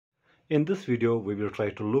In this video, we will try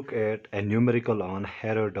to look at a numerical on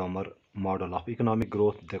Harrod-Domar model of economic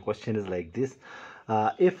growth. The question is like this.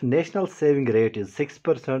 If national saving rate is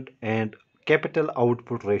 6% and capital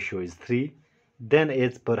output ratio is 3, then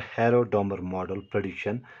as per Harrod-Domar model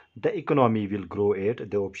prediction, the economy will grow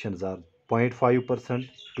at, the options are 0.5%,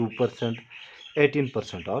 2%,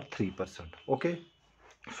 18% or 3%. Okay.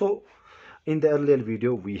 So in the earlier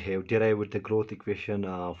video, we have derived the growth equation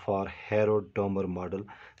for Harrod-Domar model.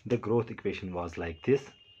 The growth equation was like this.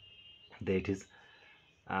 That is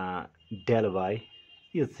del y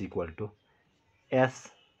is equal to S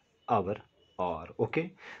hour R.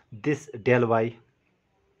 Okay. This del y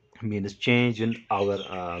means change in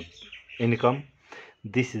our income.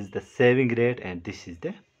 This is the saving rate and this is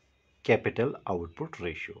the capital output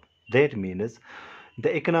ratio. That means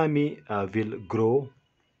the economy will grow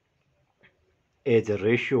as a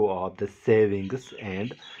ratio of the savings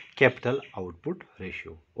and capital output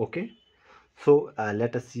ratio. Okay, so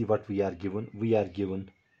let us see what we are given. We are given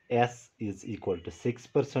S is equal to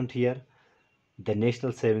 6% here. The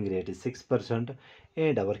national saving rate is 6%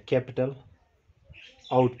 and our capital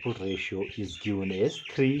output ratio is given as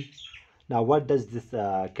 3. Now what does this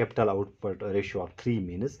capital output ratio of 3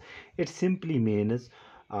 means? It simply means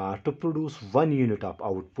to produce 1 unit of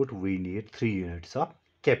output we need 3 units of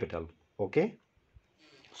capital. Okay,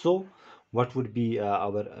 so what would be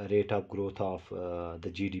our rate of growth of the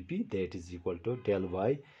GDP? That is equal to del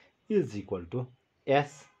y is equal to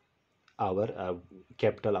S our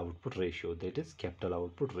capital output ratio, that is capital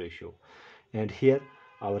output ratio. And here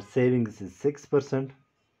our savings is 6%.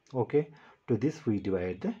 Okay, to this we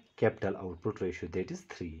divide the capital output ratio, that is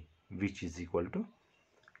 3, which is equal to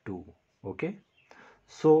 2. Okay,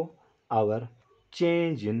 so our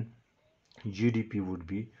change in GDP would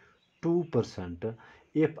be 2%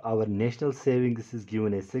 if our national savings is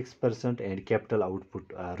given as 6% and capital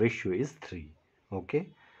output ratio is 3. Okay,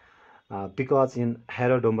 because in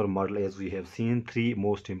Harrod-Domar model, as we have seen, three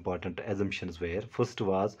most important assumptions were: first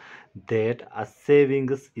was that a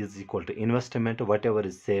savings is equal to investment, whatever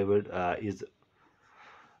is saved is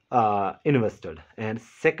invested, and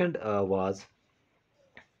second was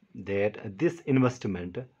that this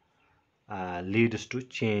investment leads to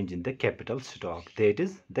change in the capital stock, that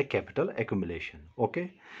is the capital accumulation.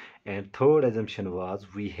 Okay, and third assumption was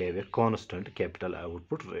we have a constant capital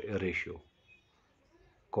output ratio,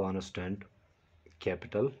 constant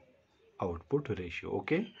capital output ratio.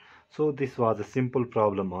 Okay, so this was a simple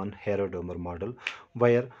problem on Harrod-Domar model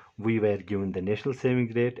where we were given the national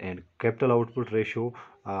saving rate and capital output ratio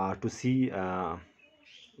to see the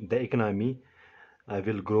economy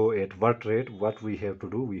will grow at what rate. What we have to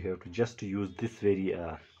do, we have to just use this very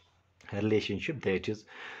relationship, that is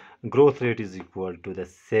growth rate is equal to the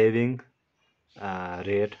saving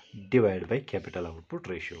rate divided by capital output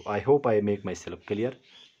ratio. I hope I make myself clear.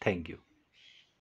 Thank you.